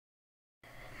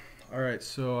All right,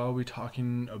 so I'll be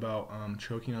talking about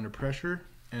choking under pressure.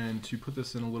 And to put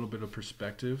this in a little bit of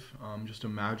perspective, just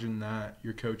imagine that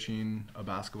you're coaching a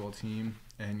basketball team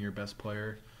and your best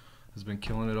player has been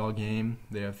killing it all game.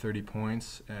 They have 30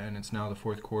 points, and it's now the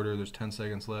fourth quarter. There's 10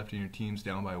 seconds left, and your team's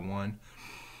down by one.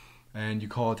 And you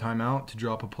call a timeout to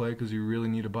drop a play because you really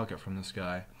need a bucket from this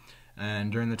guy.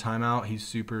 And during the timeout, he's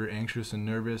super anxious and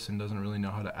nervous and doesn't really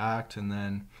know how to act. And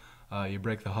then you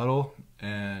break the huddle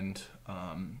and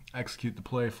execute the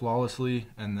play flawlessly.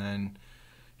 And then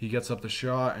he gets up the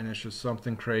shot, and it's just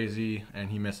something crazy,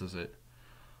 and he misses it.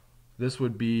 This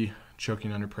would be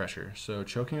choking under pressure. So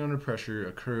choking under pressure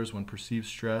occurs when perceived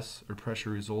stress or pressure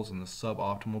results in the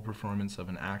suboptimal performance of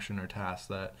an action or task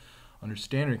that, under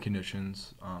standard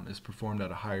conditions, is performed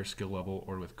at a higher skill level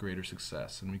or with greater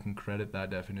success. And we can credit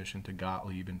that definition to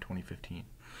Gottlieb in 2015.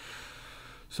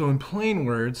 So in plain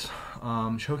words,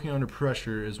 choking under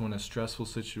pressure is when a stressful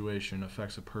situation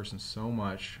affects a person so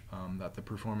much that the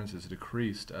performance is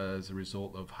decreased as a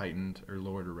result of heightened or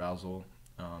lowered arousal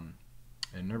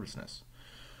and nervousness.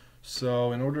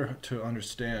 So in order to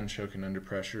understand choking under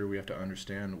pressure, we have to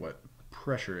understand what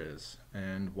pressure is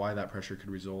and why that pressure could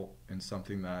result in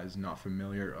something that is not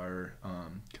familiar or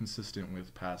consistent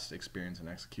with past experience and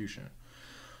execution.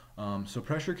 So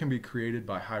pressure can be created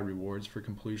by high rewards for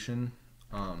completion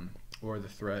or the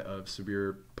threat of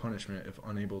severe punishment if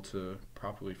unable to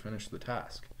properly finish the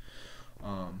task.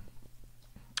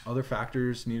 Other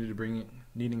factors needing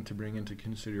to bring into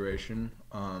consideration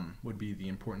would be the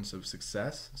importance of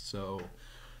success. So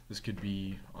this could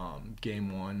be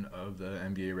Game 1 of the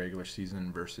NBA regular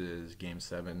season versus Game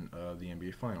 7 of the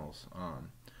NBA Finals.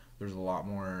 There's a lot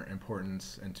more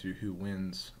importance into who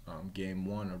wins Game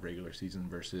 1 of regular season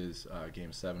versus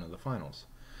Game 7 of the Finals.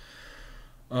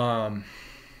 And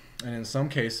in some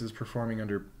cases, performing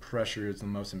under pressure is the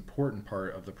most important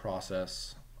part of the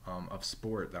process of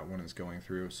sport that one is going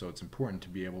through. So it's important to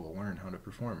be able to learn how to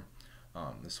perform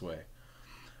this way.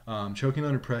 Choking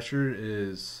under pressure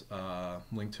is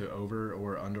linked to over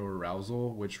or under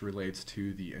arousal, which relates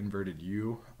to the inverted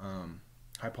U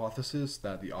hypothesis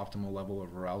that the optimal level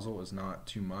of arousal is not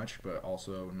too much, but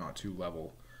also not too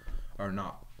level, or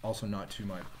not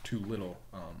too little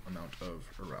amount of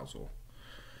arousal.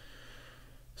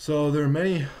 So there are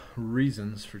many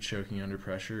reasons for choking under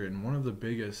pressure, and one of the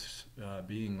biggest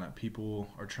being that people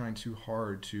are trying too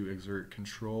hard to exert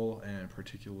control and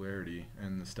particularity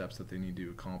in the steps that they need to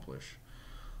accomplish.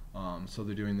 So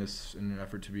they're doing this in an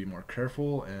effort to be more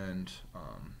careful and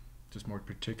just more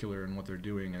particular in what they're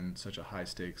doing in such a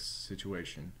high-stakes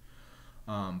situation.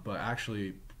 But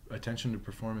actually, attention to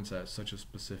performance at such a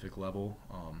specific level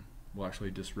will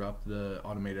actually disrupt the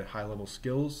automated high-level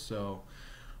skills. So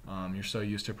you're so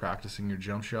used to practicing your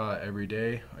jump shot every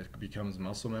day, it becomes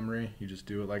muscle memory. You just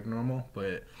do it like normal.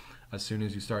 But as soon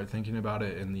as you start thinking about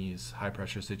it in these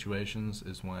high-pressure situations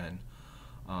is when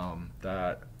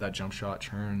that jump shot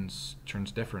turns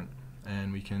different.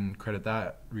 And we can credit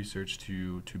that research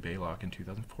to Baylock in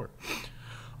 2004.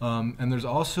 And there's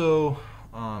also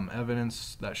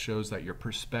evidence that shows that your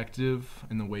perspective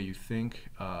and the way you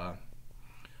think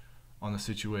on the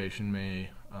situation may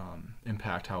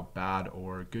impact how bad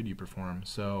or good you perform.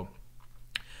 So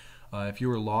if you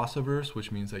were loss averse,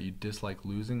 which means that you dislike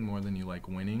losing more than you like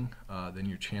winning, then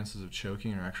your chances of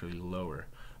choking are actually lower.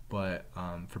 But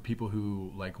for people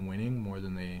who like winning more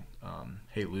than they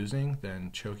hate losing, then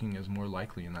choking is more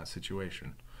likely in that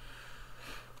situation.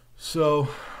 So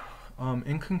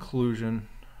in conclusion,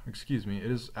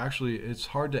 it's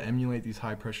hard to emulate these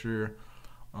high pressure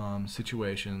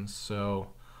situations.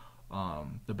 So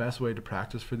the best way to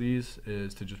practice for these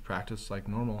is to just practice like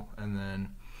normal, and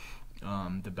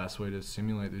then the best way to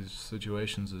simulate these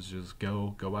situations is just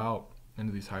go out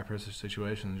into these high pressure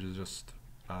situations and just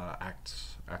act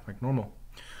like normal.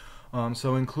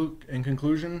 So in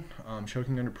conclusion,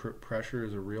 choking under pressure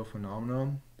is a real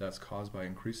phenomenon that's caused by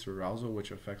increased arousal,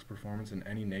 which affects performance in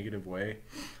any negative way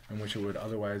in which it would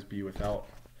otherwise be without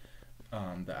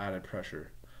the added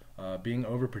pressure. Being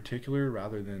over particular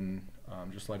rather than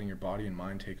just letting your body and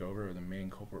mind take over are the main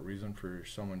culprit reason for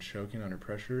someone choking under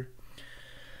pressure.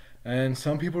 And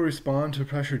some people respond to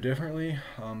pressure differently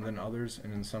than others,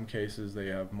 and in some cases they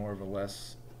have more of a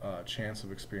less chance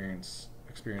of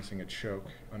experiencing a choke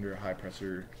under a high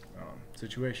pressure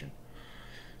situation.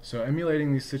 So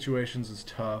emulating these situations is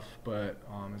tough, but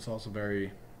it's also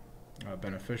very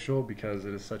beneficial because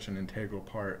it is such an integral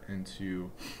part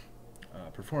into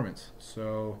performance.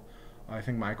 So I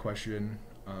think my question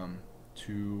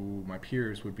to my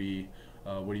peers would be,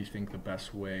 what do you think the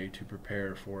best way to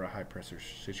prepare for a high pressure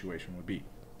situation would be?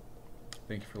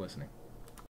 Thank you for listening.